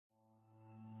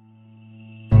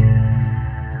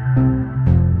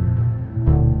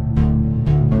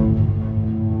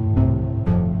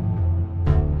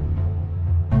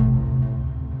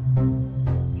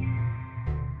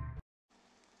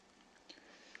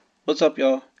What's up,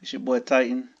 y'all? It's your boy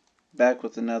Titan, back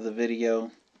with another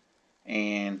video.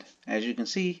 And as you can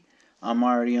see, I'm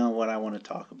already on what I want to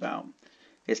talk about.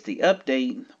 It's the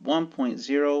update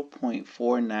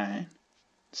 1.0.49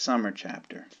 summer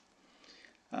chapter.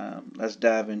 Let's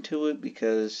dive into it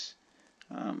because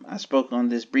I spoke on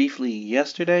this briefly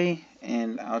yesterday,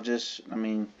 and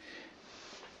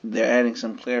they're adding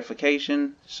some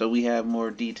clarification, so we have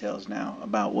more details now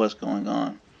about what's going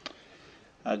on.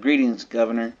 Greetings,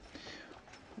 Governor.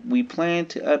 We plan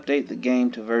to update the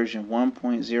game to version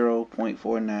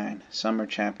 1.0.49 summer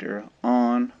chapter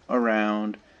on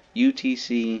around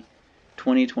UTC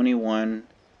 2021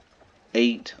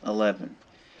 8/11.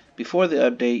 Before the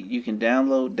update, you can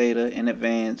download data in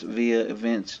advance via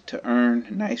events to earn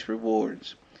nice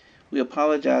rewards. We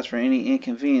apologize for any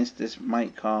inconvenience this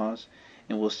might cause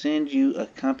and will send you a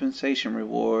compensation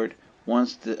reward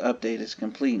once the update is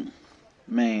complete.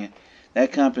 Man,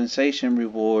 that compensation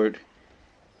reward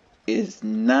is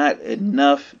not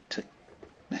enough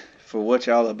for what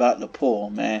y'all about to pull,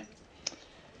 man.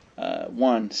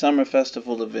 One, summer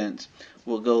festival events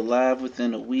will go live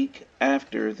within a week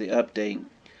after the update.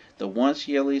 The once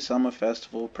yearly summer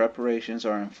festival preparations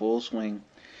are in full swing,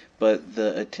 but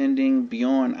the attending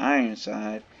Beyond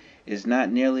Ironside is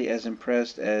not nearly as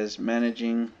impressed as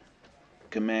managing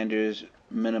commanders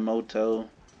Minamoto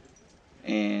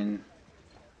and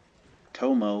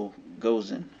Tomo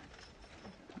Gozen.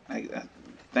 I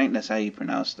think that's how you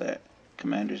pronounce that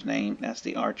commander's name. That's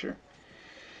the archer.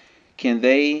 Can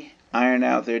they iron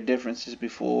out their differences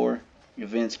before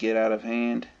events get out of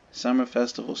hand? Summer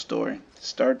Festival Story.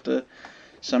 Start the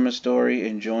summer story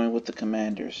and join with the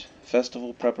commanders.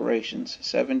 Festival preparations.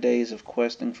 7 days of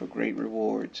questing for great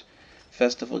rewards.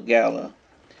 Festival Gala.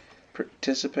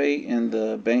 Participate in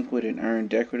the banquet and earn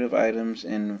decorative items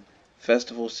and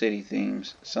festival city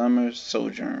themes. Summer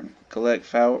Sojourn. Collect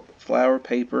flower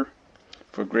paper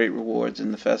for great rewards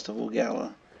in the festival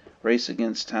gala. Race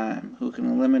against time. Who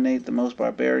can eliminate the most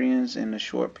barbarians in a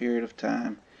short period of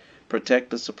time. Protect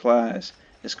the supplies.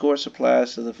 Escort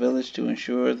supplies to the village to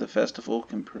ensure the festival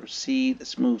can proceed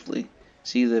smoothly.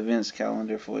 See the events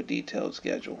calendar for a detailed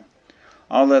schedule.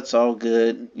 That's all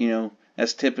good.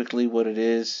 That's typically what it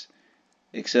is,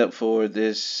 except for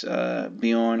this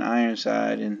Beyond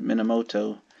Ironside and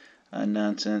Minamoto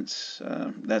nonsense.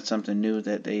 That's something new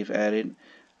that they've added.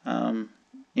 I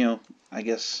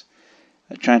guess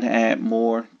trying to add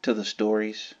more to the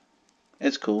stories.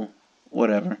 It's cool.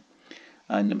 Whatever.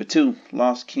 Number 2,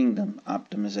 Lost Kingdom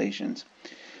optimizations.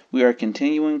 We are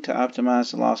continuing to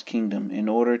optimize the Lost Kingdom in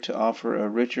order to offer a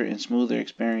richer and smoother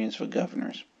experience for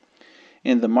governors.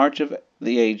 In the March of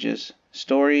the Ages,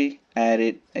 story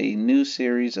added a new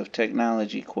series of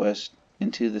technology quests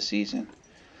into the season.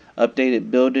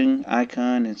 Updated building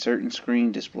icon and certain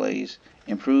screen displays.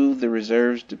 Improved the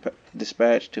reserves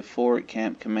dispatch to forward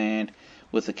camp command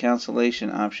with the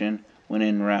cancellation option when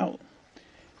en route.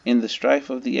 In the Strife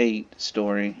of the Eight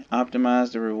story,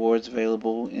 optimize the rewards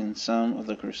available in some of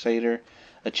the Crusader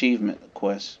achievement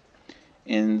quests.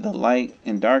 In the Light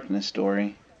and Darkness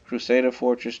story, Crusader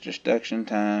Fortress destruction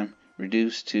time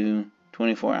reduced to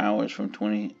 24 hours from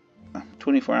 48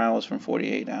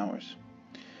 hours.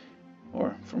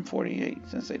 Or from 48,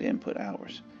 since they didn't put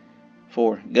hours.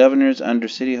 4. Governors under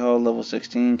City Hall level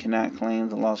 16 cannot claim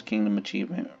the Lost Kingdom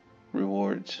achievement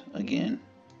rewards again.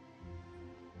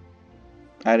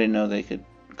 I didn't know they could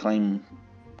claim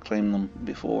them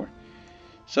before.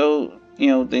 So,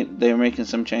 they're making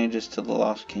some changes to the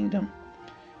Lost Kingdom.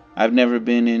 I've never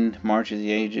been in March of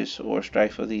the Ages or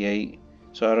Strife of the Eight,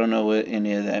 so I don't know what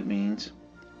any of that means.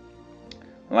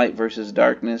 Light versus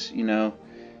darkness,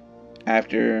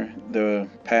 after the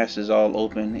pass is all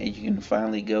open and you can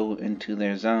finally go into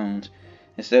their zones,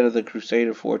 instead of the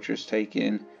Crusader Fortress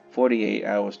taking 48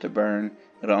 hours to burn,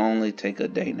 it'll only take a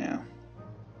day now.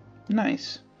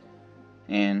 Nice.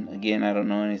 And again, I don't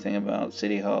know anything about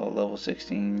City Hall level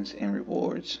 16s and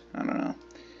rewards. I don't know.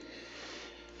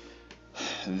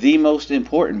 The most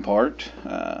important part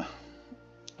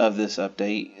of this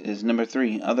update is number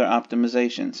 3, other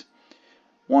optimizations.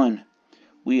 1.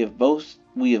 We have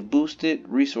boosted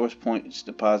resource points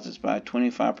deposits by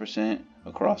 25%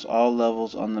 across all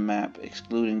levels on the map,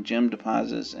 excluding gem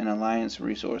deposits and Alliance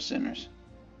resource centers.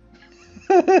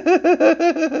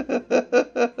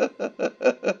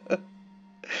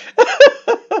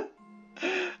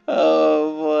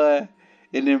 Oh boy.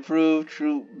 It improved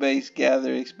troop base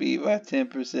gathering speed by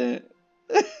 10%.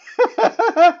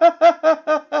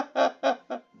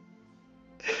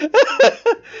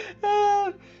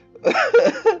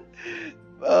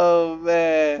 Oh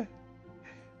man.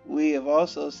 We have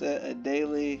also set a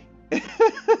daily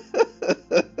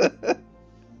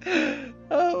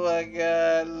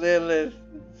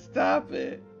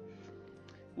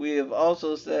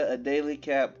also set a daily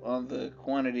cap on the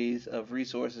quantities of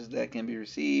resources that can be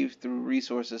received through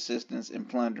resource assistance and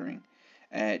plundering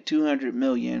at 200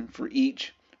 million for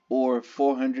each, or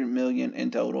 400 million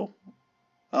in total.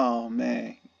 Oh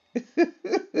man.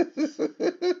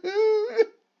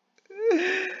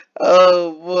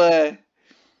 Oh boy.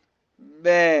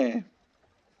 Man.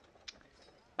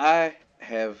 I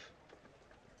have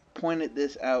pointed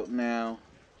this out now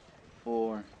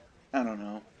for, I don't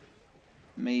know,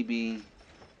 maybe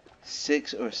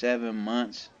 6 or 7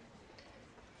 months,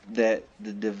 that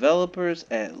the developers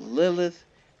at Lilith,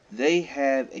 they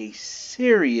have a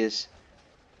serious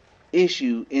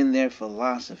issue in their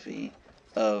philosophy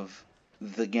of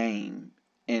the game,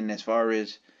 and as far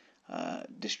as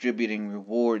distributing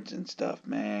rewards and stuff,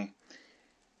 man.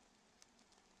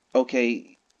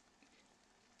 Okay,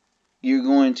 you're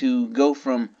going to go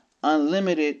from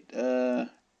unlimited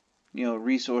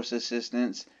resource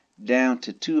assistance down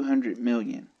to 200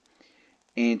 million,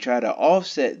 and try to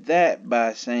offset that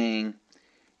by saying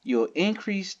you'll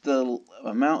increase the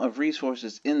amount of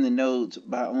resources in the nodes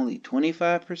by only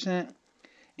 25%,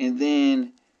 and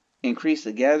then increase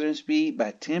the gathering speed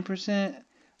by 10%.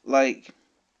 Like,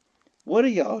 what are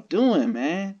y'all doing,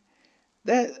 man?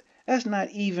 That's not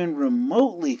even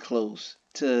remotely close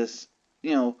to,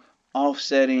 you know,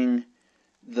 offsetting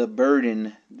the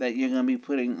burden that you're gonna be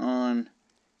putting on,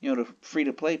 the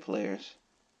free-to-play players.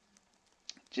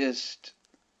 Just,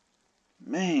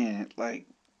 man, like,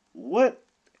 what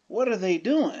are they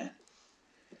doing?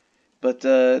 But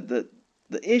the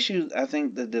issue, I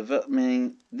think, the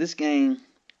development, this game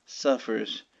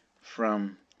suffers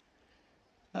from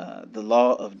the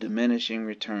law of diminishing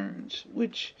returns,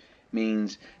 which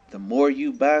means the more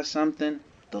you buy something,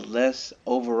 the less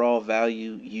overall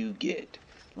value you get.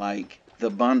 Like,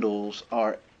 the bundles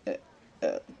are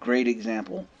a great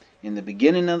example. In the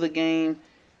beginning of the game,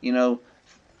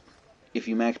 if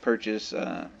you max purchase,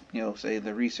 say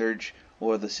the research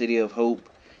or the City of Hope,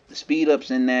 the speed ups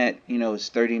in that, is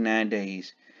 39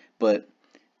 days. But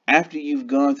after you've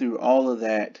gone through all of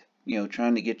that,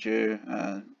 trying to get your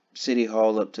City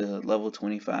Hall up to level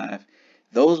 25,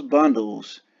 those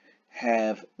bundles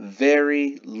have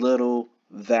very little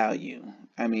value.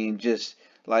 I mean, just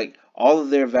like all of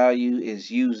their value is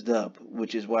used up,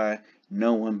 which is why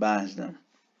no one buys them.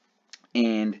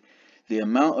 And the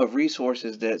amount of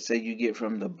resources that, say, you get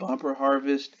from the bumper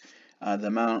harvest, the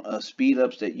amount of speed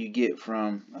ups that you get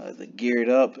from the geared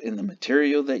up, and the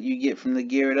material that you get from the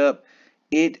geared up,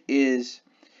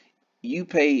 you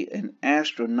pay an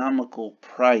astronomical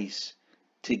price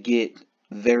to get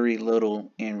very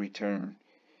little in return,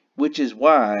 which is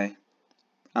why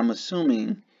I'm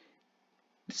assuming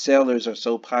sellers are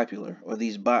so popular, or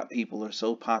these bot people are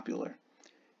so popular.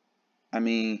 I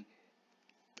mean,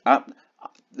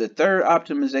 the third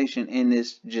optimization in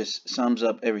this just sums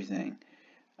up everything.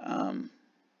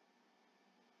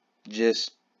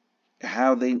 Just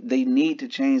how they need to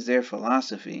change their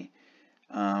philosophy.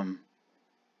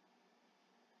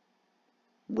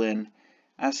 When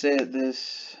I said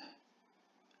this,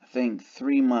 I think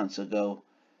 3 months ago,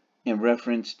 in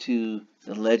reference to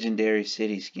the legendary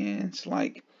city skins,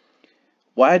 like,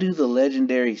 why do the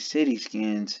legendary city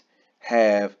skins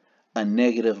have a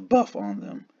negative buff on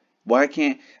them? Why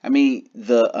can't,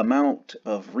 the amount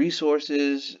of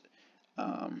resources,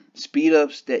 speed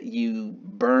ups that you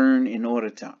burn in order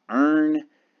to earn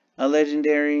a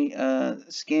legendary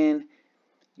skin,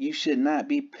 you should not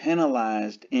be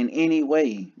penalized in any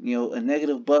way. A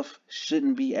negative buff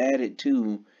shouldn't be added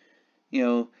to,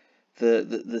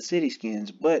 the city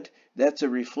skins. But that's a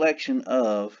reflection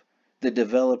of the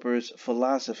developer's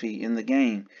philosophy in the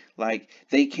game. Like,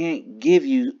 they can't give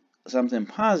you something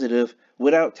positive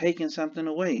without taking something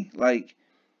away. Like,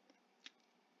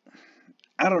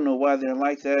 I don't know why they're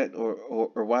like that,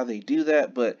 or why they do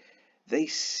that, but they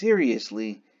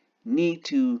seriously need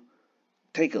to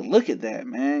take a look at that,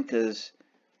 man, because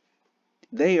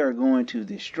they are going to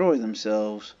destroy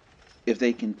themselves if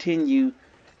they continue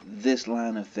this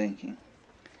line of thinking.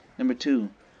 Number 2,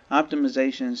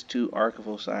 optimizations to Ark of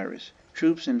Osiris.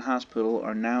 Troops in hospital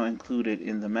are now included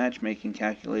in the matchmaking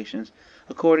calculations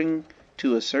according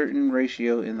to a certain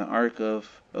ratio in the Ark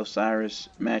of Osiris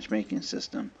matchmaking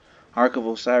system. Ark of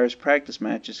Osiris practice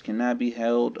matches cannot be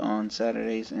held on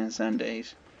Saturdays and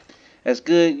Sundays. That's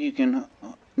good, you can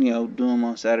do them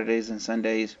on Saturdays and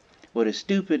Sundays. What is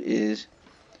stupid is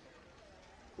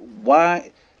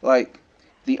why, like,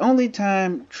 the only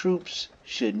time troops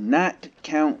should not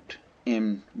count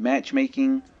in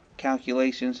matchmaking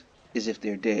calculations is if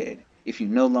they're dead, if you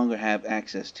no longer have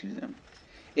access to them.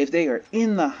 If they are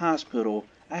in the hospital,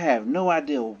 I have no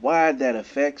idea why that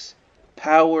affects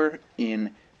power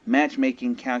in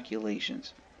matchmaking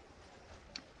calculations.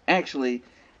 Actually,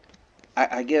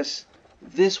 I guess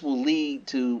this will lead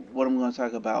to what I'm going to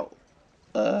talk about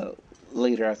uh,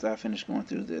 later after I finish going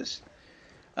through this.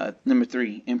 Number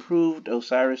 3, improved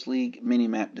Osiris League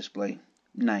minimap display.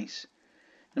 Nice.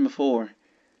 Number 4,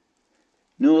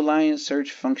 new alliance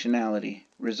search functionality.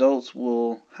 Results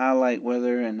will highlight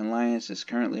whether an alliance is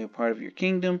currently a part of your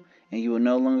kingdom, and you will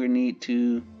no longer need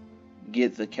to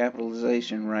get the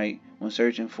capitalization right when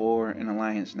searching for an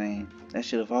alliance name. That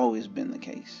should have always been the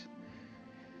case.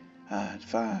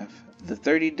 5, the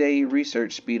 30-day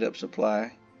research speed up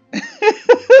supply.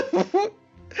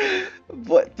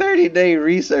 But 30-day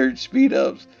research speed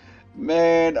ups,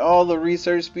 man, all the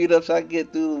research speed ups I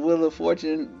get through the Wheel of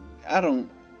Fortune, I don't.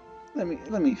 Let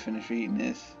me finish reading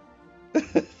this.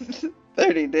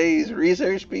 30 days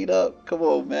research speed up. Come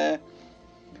on, man.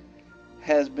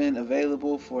 Has been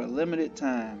available for a limited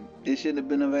time. It should have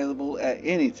been available at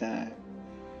any time.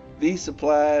 These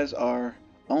supplies are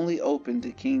only open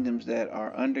to kingdoms that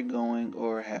are undergoing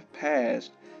or have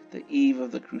passed the eve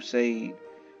of the crusade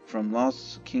from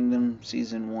Lost Kingdom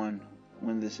Season 1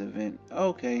 when this event.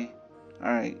 Okay,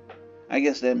 alright. I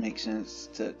guess that makes sense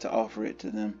to offer it to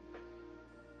them.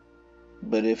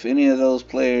 But if any of those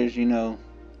players, do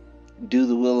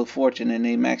the Wheel of Fortune and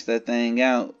they max that thing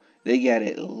out, they got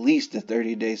at least a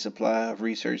 30-day supply of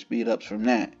research speed ups from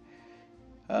that.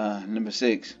 Number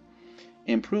 6.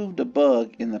 Improved the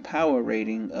bug in the power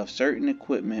rating of certain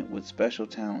equipment with special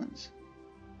talents.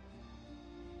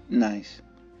 Nice.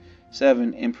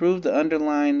 7. Improve the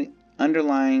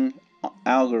underlying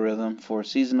algorithm for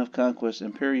Season of Conquest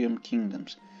Imperium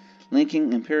Kingdoms,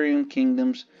 linking Imperium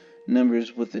Kingdoms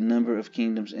numbers with the number of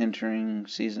kingdoms entering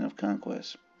Season of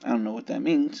Conquest. I don't know what that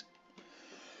means.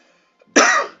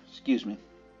 Excuse me.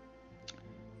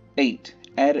 8.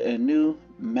 Added a new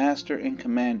Master and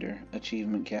Commander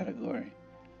achievement category,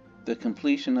 the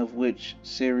completion of which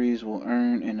series will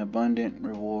earn an abundant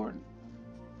reward.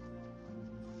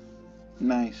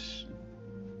 Nice.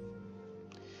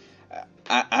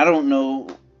 I don't know.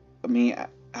 I mean,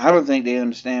 I don't think they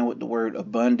understand what the word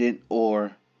abundant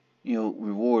or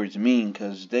rewards mean,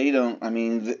 because they don't. I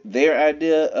mean, their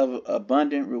idea of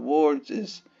abundant rewards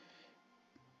is,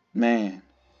 man.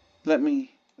 Let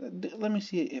me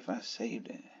see if I saved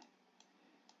it.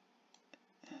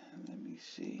 Let me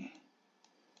see.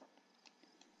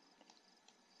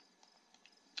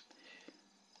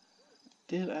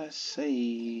 Did I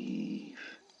save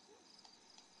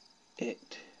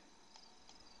it?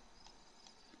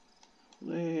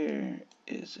 Where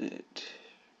is it?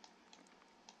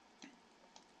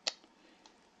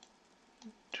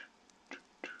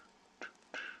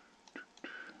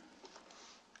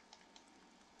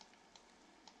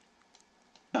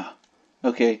 Ah,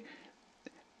 okay.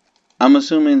 I'm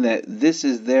assuming that this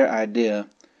is their idea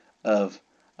of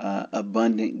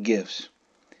abundant gifts.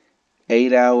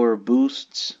 8-hour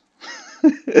boosts,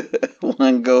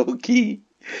 1 gold key,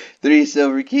 3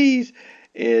 silver keys,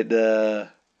 and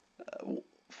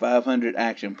 500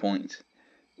 action points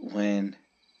when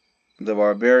the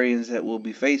barbarians that we'll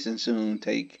be facing soon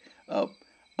take up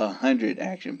 100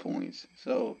 action points.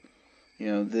 So,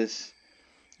 this,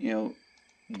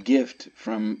 gift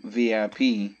from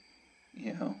VIP,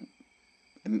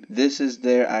 this is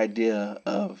their idea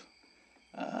of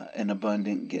an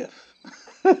abundant gift.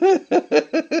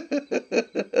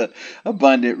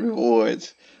 Abundant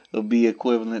rewards will be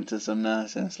equivalent to some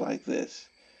nonsense like this.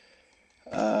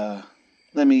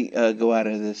 Let me go out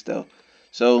of this though.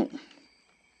 So,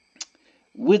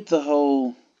 with the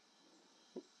whole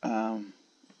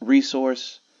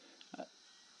resource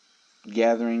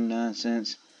gathering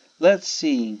nonsense, let's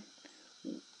see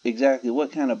exactly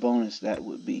what kind of bonus that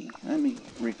would be. Let me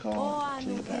recall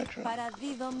Cleopatra.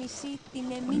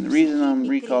 And the reason I'm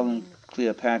recalling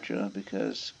Cleopatra,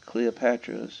 because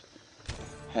Cleopatra's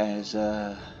has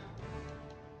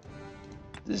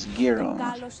this gear on,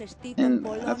 and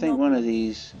I think one of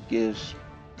these gives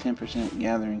 10%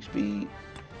 gathering speed,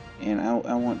 and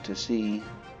I want to see.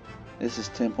 This is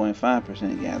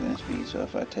 10.5% gathering speed, so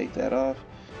if I take that off,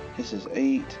 this is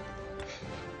 8,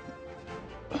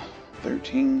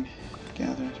 13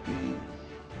 gathering speed,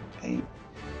 8,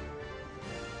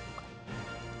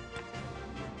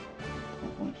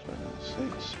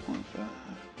 6.5,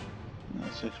 no,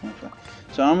 6.5.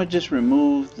 So I'm gonna just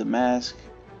remove the mask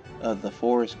of the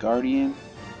Forest Guardian,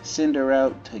 send her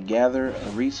out to gather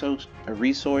a resource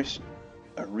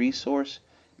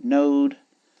node,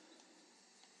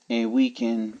 and we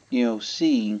can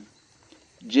see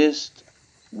just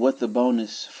what the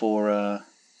bonus for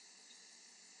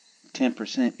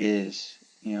 10% is.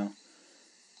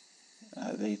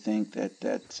 They think that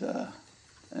that's a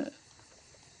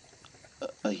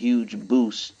huge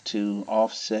boost to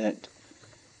offset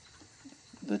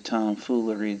the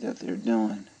tomfoolery that they're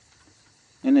doing.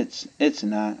 And it's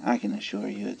not. I can assure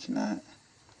you it's not.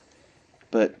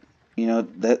 But you know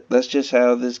that's just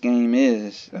how this game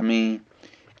is. I mean,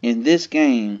 in this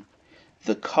game,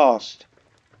 the cost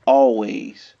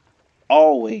always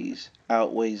outweighs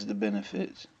the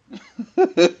benefits.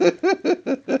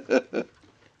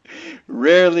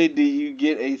 Rarely do you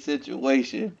get a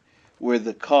situation where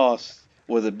the cost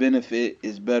or the benefit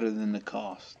is better than the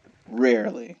cost.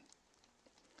 Rarely.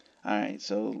 Alright,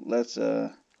 so let's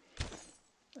go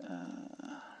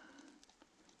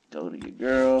to your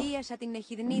girl.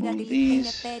 Remove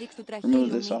these.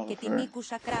 Remove this off of her.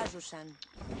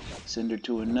 Send her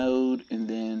to a node and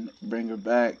then bring her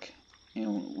back,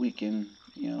 and we can,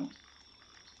 you know,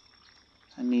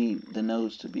 I need the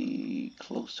nodes to be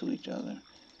close to each other.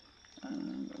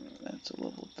 That's a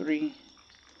level 3,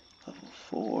 level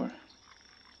 4.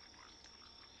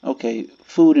 Okay,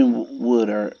 food and wood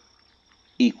are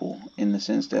equal in the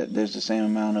sense that there's the same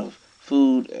amount of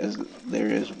food as there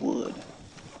is wood.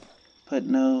 But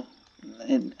no,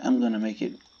 I'm going to make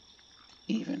it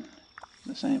even.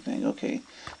 The same thing. Okay,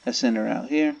 let's send her out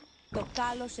here.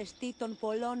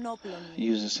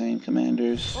 Use the same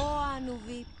commanders.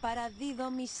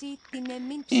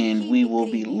 And we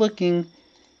will be looking,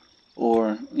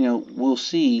 or, you know, we'll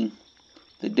see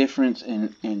the difference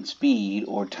in speed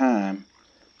or time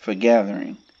for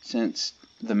gathering. Since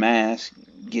the mask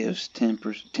gives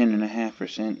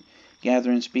 10.5%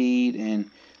 gathering speed, and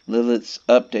Lilith's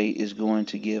update is going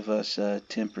to give us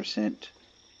 10%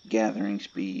 gathering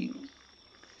speed,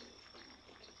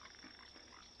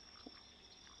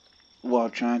 while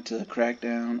trying to crack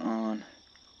down on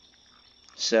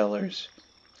sellers,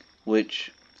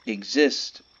 which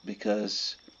exist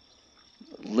because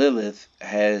Lilith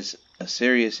has a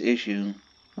serious issue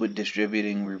with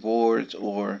distributing rewards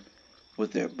or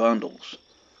with their bundles.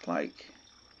 Like,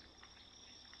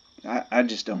 I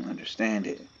just don't understand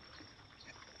it.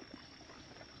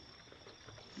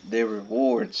 Their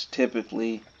rewards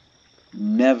typically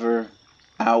never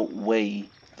outweigh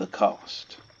the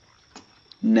cost.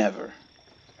 Never.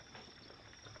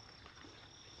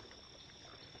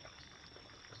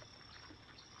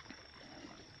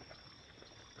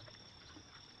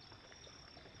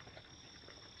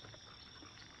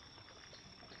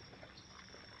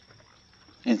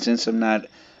 And since I'm not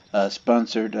a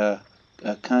sponsored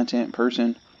content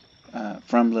person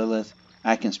from Lilith,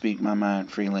 I can speak my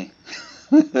mind freely.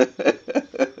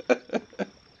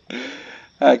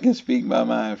 I can speak my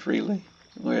mind freely,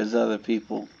 whereas other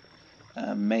people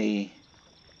may,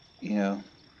 you know,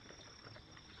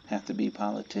 have to be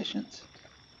politicians.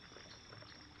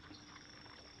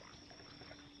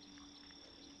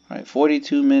 Alright,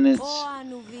 42 minutes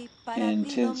and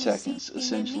 10 seconds,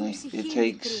 essentially, it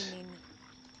takes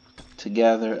to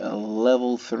gather a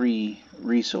level 3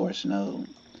 resource node.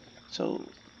 So,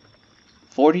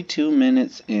 42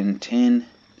 minutes and 10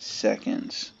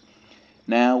 seconds.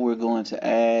 Now we're going to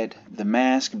add the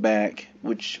mask back,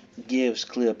 which gives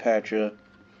Cleopatra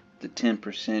the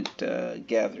 10%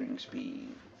 gathering speed.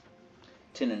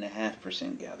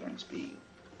 10.5% gathering speed.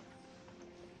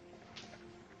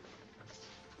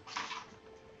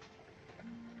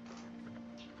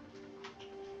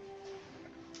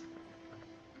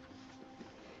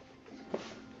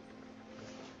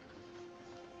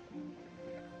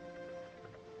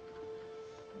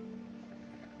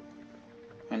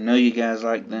 I know you guys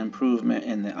like the improvement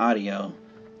in the audio.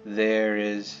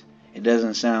 It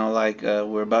doesn't sound like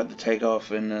we're about to take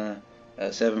off in a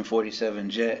 747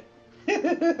 jet.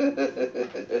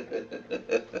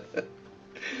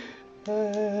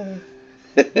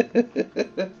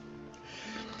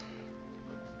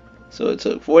 So it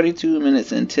took 42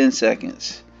 minutes and 10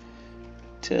 seconds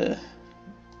to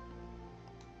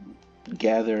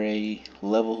gather a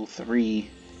level 3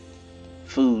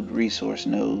 food resource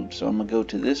node. So I'm going to go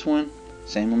to this one.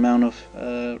 Same amount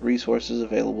of resources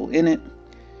available in it.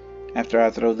 After I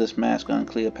throw this mask on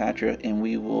Cleopatra, and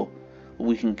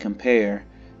we can compare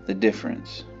the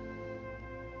difference.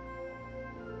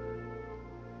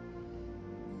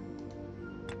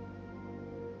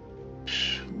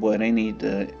 Boy, they need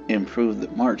to improve the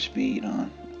march speed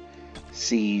on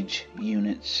siege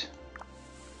units.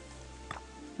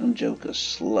 Them jokers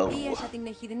slow.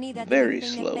 Very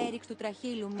slow. Alright, so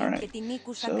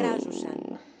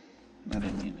I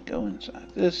didn't mean to go inside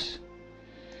this.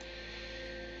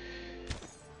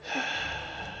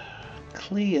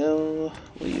 Cleo,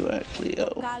 where you at,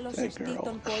 Cleo? That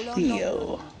girl,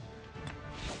 Cleo.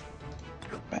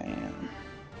 Bam.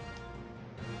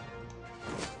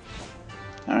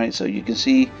 Alright, so you can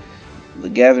see the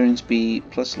gathering speed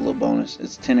plus a little bonus,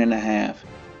 it's 10.5.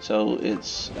 So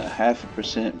it's a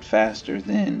 0.5% faster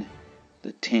than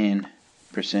the 10%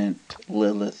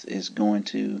 Lilith is going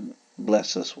to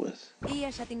bless us with. Open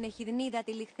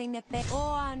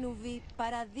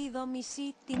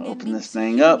this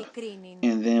thing up,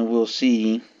 and then we'll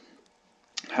see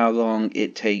how long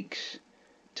it takes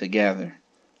to gather.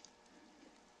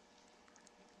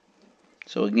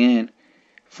 So again,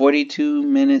 42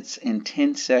 minutes and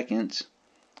 10 seconds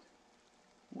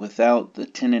without the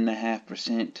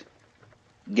 10.5%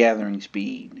 gathering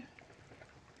speed.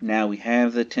 Now we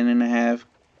have the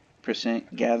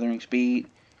 10.5% gathering speed,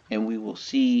 and we will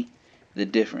see the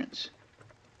difference.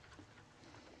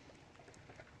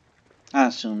 I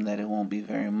assume that it won't be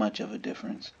very much of a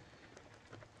difference,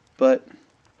 but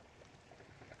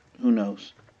who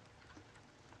knows?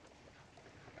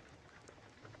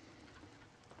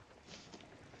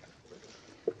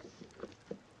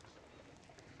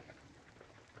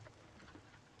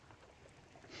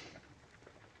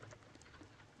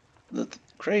 The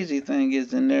crazy thing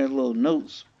is, in their little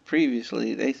notes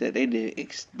previously, they said they did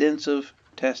extensive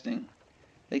testing.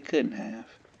 They couldn't have.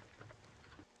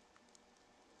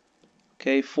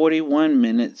 Okay, 41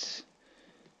 minutes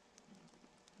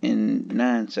in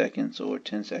 9 seconds or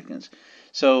 10 seconds.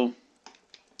 So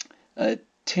a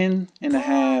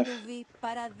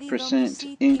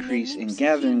 10.5% increase in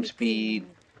gathering speed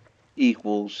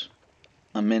equals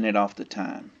a minute off the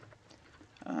time.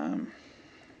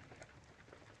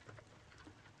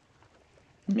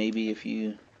 Maybe if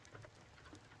you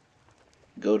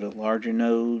go to larger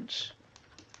nodes,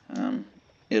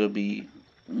 it'll be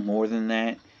more than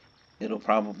that. It'll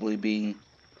probably be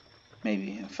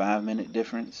maybe a 5-minute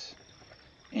difference.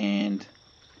 And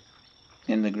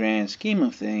in the grand scheme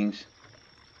of things,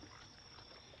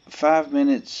 5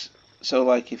 minutes, so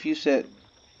like if you set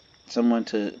someone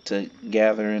to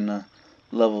gather in a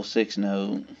level 6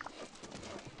 node,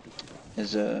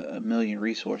 there's a million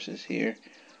resources here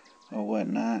or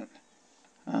whatnot.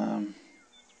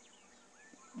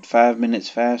 5 minutes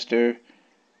faster,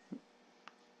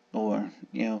 or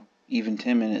even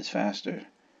 10 minutes faster.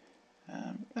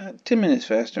 10 minutes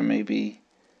faster may be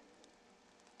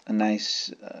a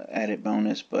nice added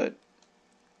bonus, but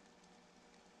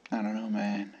I don't know,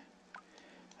 man.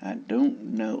 I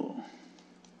don't know.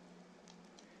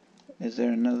 Is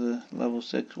there another level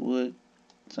 6 wood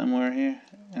somewhere here,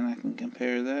 and I can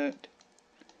compare that?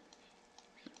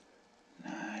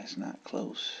 Nah, it's not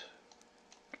close.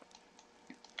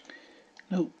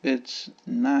 Nope, it's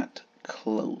not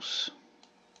close.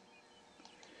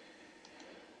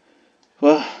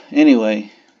 Well,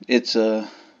 anyway, it's a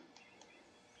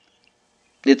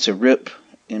rip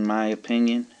in my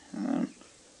opinion.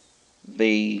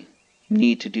 They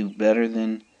need to do better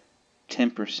than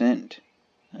 10%.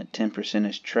 10%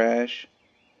 is trash.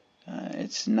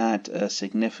 It's not a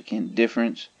significant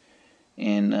difference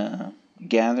in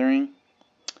gathering.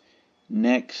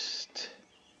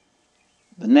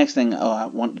 The next thing I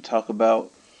want to talk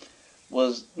about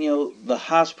was, the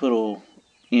hospital,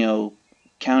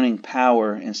 counting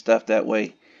power and stuff that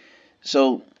way.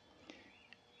 So,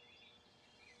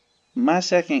 my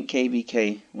second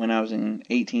KVK, when I was in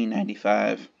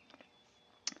 1895,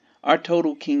 our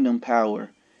total kingdom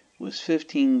power was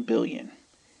 15 billion.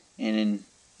 And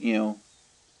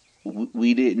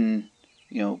we didn't,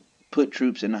 put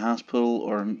troops in the hospital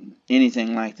or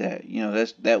anything like that.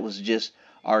 That was just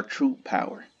our troop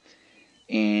power.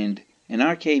 And in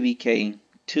our KVK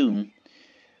 2,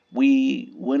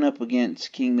 we went up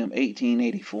against Kingdom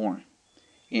 1884.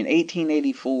 In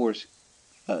 1884's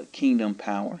kingdom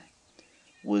power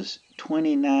was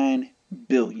 29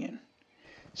 billion.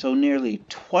 So nearly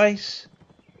twice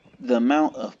the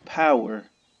amount of power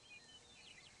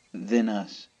than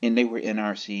us. And they were in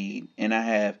our seed. And I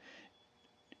have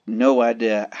no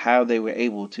idea how they were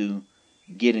able to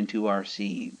get into our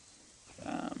seed.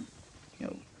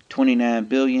 29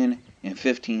 billion and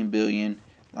 15 billion,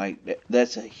 like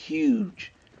that's a huge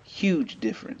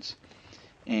difference.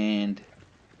 And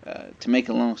to make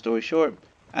a long story short,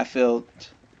 I felt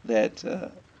that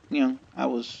I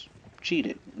was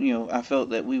cheated. I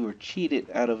felt that we were cheated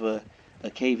out of a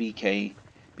KVK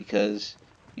because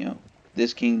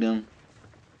this kingdom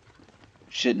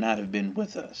should not have been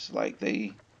with us. Like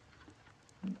they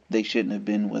shouldn't have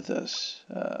been with us.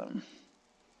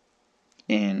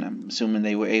 And I'm assuming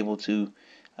they were able to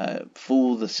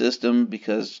fool the system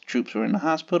because troops were in the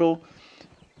hospital.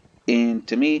 And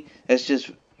to me, that's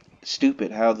just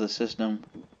stupid how the system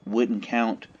wouldn't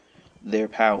count their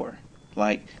power.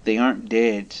 Like, they aren't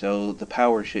dead, so the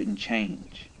power shouldn't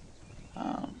change.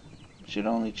 should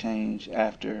only change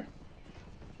after.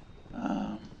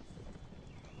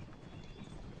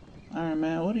 Alright,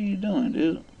 man, what are you doing,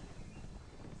 dude?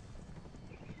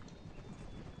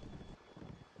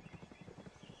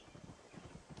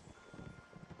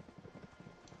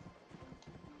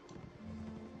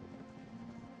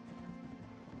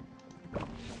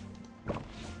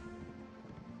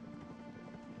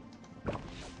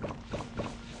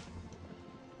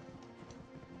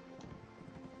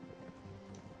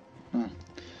 Hmm.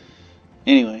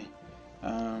 Anyway,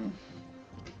 um,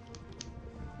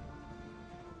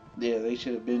 yeah, they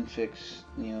should have been fixed,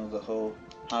 the whole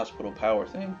hospital power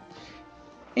thing.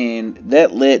 And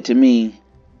that led to me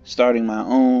starting my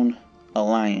own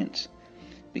alliance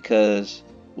because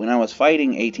when I was fighting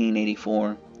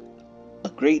 1884, a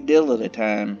great deal of the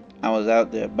time I was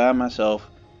out there by myself,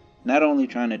 not only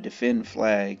trying to defend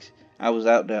flags, I was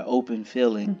out there open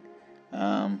filling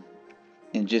um,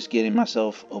 and just getting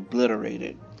myself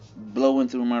obliterated, blowing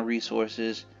through my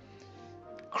resources,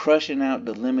 crushing out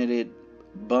the limited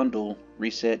bundle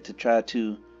reset to try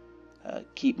to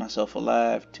keep myself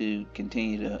alive to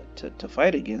continue to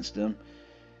fight against them.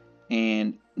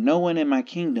 And no one in my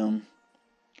kingdom,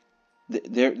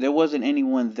 there wasn't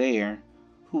anyone there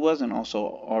who wasn't also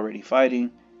already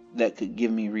fighting that could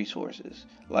give me resources.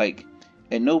 Like,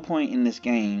 at no point in this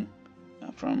game,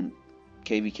 from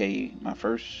KVK, my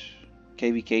first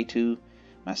KVK2,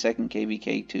 my second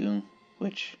KVK2,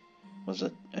 which was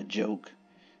a joke,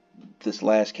 this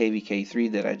last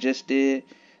KVK3 that I just did,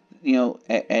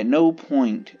 at no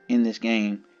point in this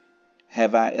game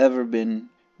have I ever been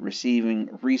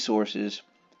receiving resources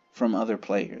from other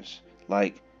players.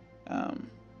 Like, um,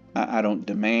 I don't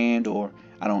demand or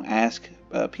I don't ask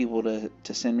people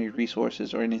to send me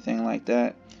resources or anything like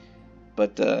that.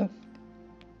 But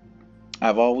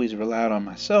I've always relied on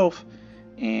myself.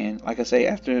 And like I say,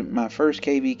 after my first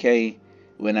KVK,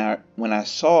 when I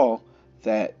saw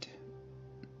that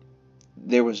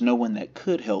there was no one that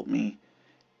could help me,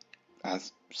 I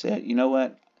said, you know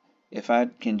what? If I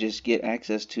can just get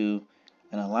access to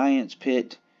an alliance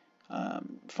pit,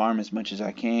 farm as much as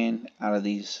I can out of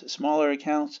these smaller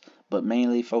accounts, but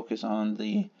mainly focus on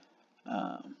the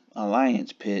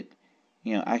alliance pit,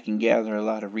 I can gather a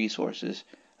lot of resources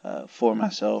for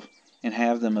myself and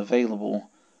have them available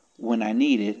when I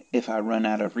need it if I run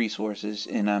out of resources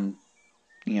and I'm,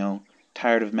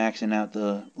 tired of maxing out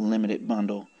the limited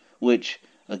bundle, which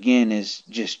again is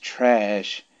just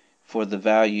trash for the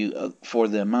value for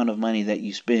the amount of money that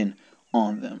you spend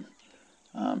on them.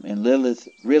 And Lilith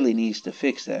really needs to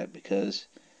fix that because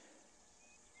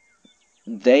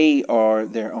they are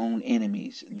their own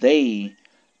enemies. They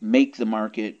make the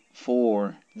market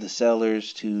for the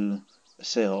sellers to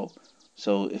sell.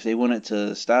 So if they wanted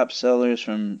to stop sellers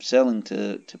from selling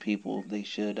to people, they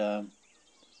should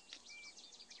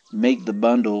make the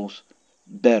bundles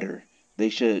better. They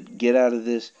should get out of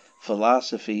this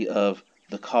philosophy of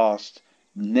the cost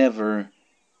never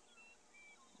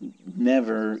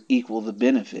equal the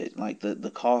benefit. Like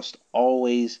the cost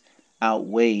always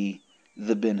outweigh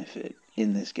the benefit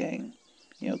in this game.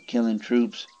 Killing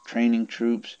troops, training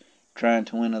troops, trying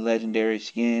to win a legendary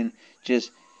skin.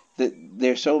 Just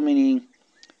there's so many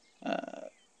uh,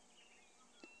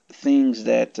 things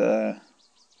that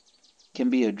can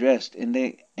be addressed, and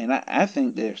I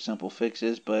think they're simple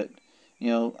fixes. But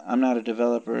I'm not a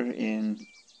developer, and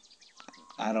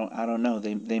I don't know.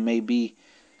 They may be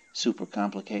super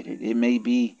complicated. It may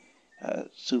be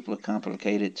super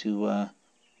complicated to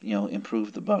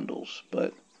improve the bundles,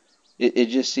 but it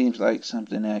just seems like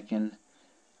something that can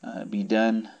be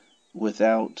done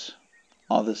without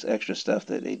all this extra stuff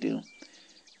that they do.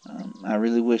 I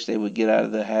really wish they would get out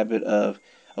of the habit of,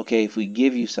 okay, if we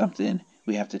give you something,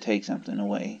 we have to take something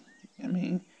away. I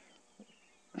mean,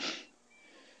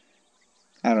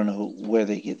 I don't know where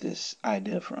they get this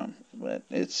idea from, but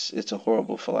it's a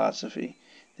horrible philosophy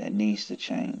that needs to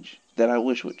change, that I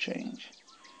wish would change.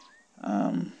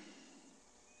 Um,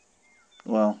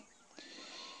 well,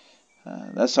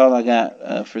 that's all I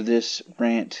got for this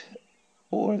rant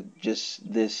or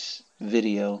just this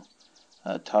video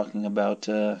talking about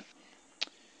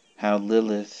how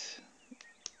Lilith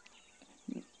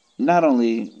not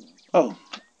only. Oh,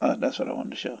 that's what I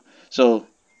wanted to show. So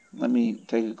let me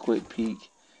take a quick peek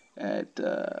at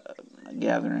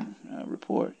gathering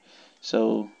report.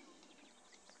 So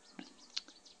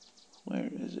where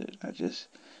is it?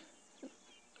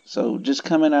 Just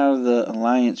coming out of the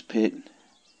alliance pit,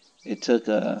 it took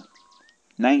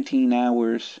 19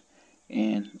 hours,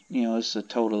 and it's a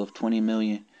total of 20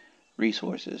 million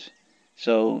resources.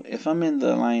 So if I'm in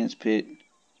the alliance pit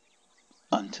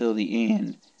until the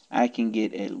end, I can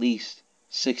get at least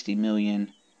 60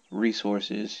 million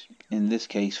resources, in this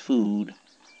case food,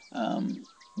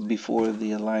 before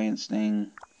the alliance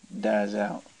thing dies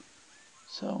out.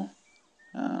 So,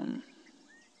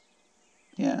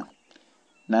 yeah,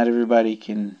 not everybody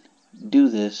can do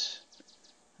this.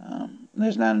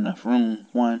 There's not enough room.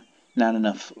 One, not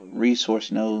enough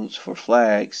resource nodes for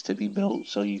flags to be built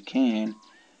so you can.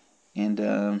 And,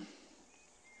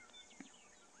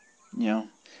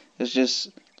 there's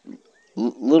just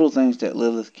little things that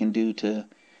Lilith can do to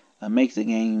make the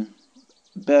game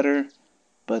better,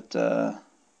 but,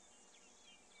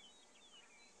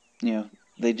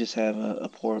 they just have a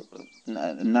poor,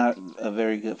 not a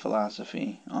very good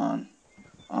philosophy on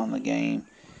the game,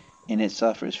 and it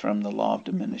suffers from the law of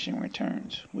diminishing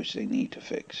returns, which they need to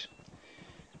fix.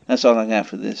 That's all I got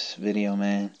for this video,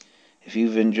 man. If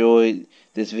you've enjoyed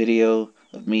this video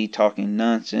of me talking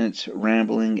nonsense,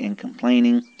 rambling, and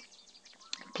complaining,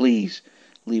 please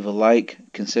leave a like,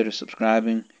 consider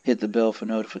subscribing, hit the bell for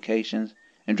notifications,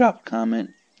 and drop a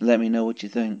comment and let me know what you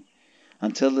think.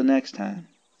 Until the next time,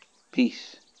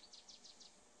 peace.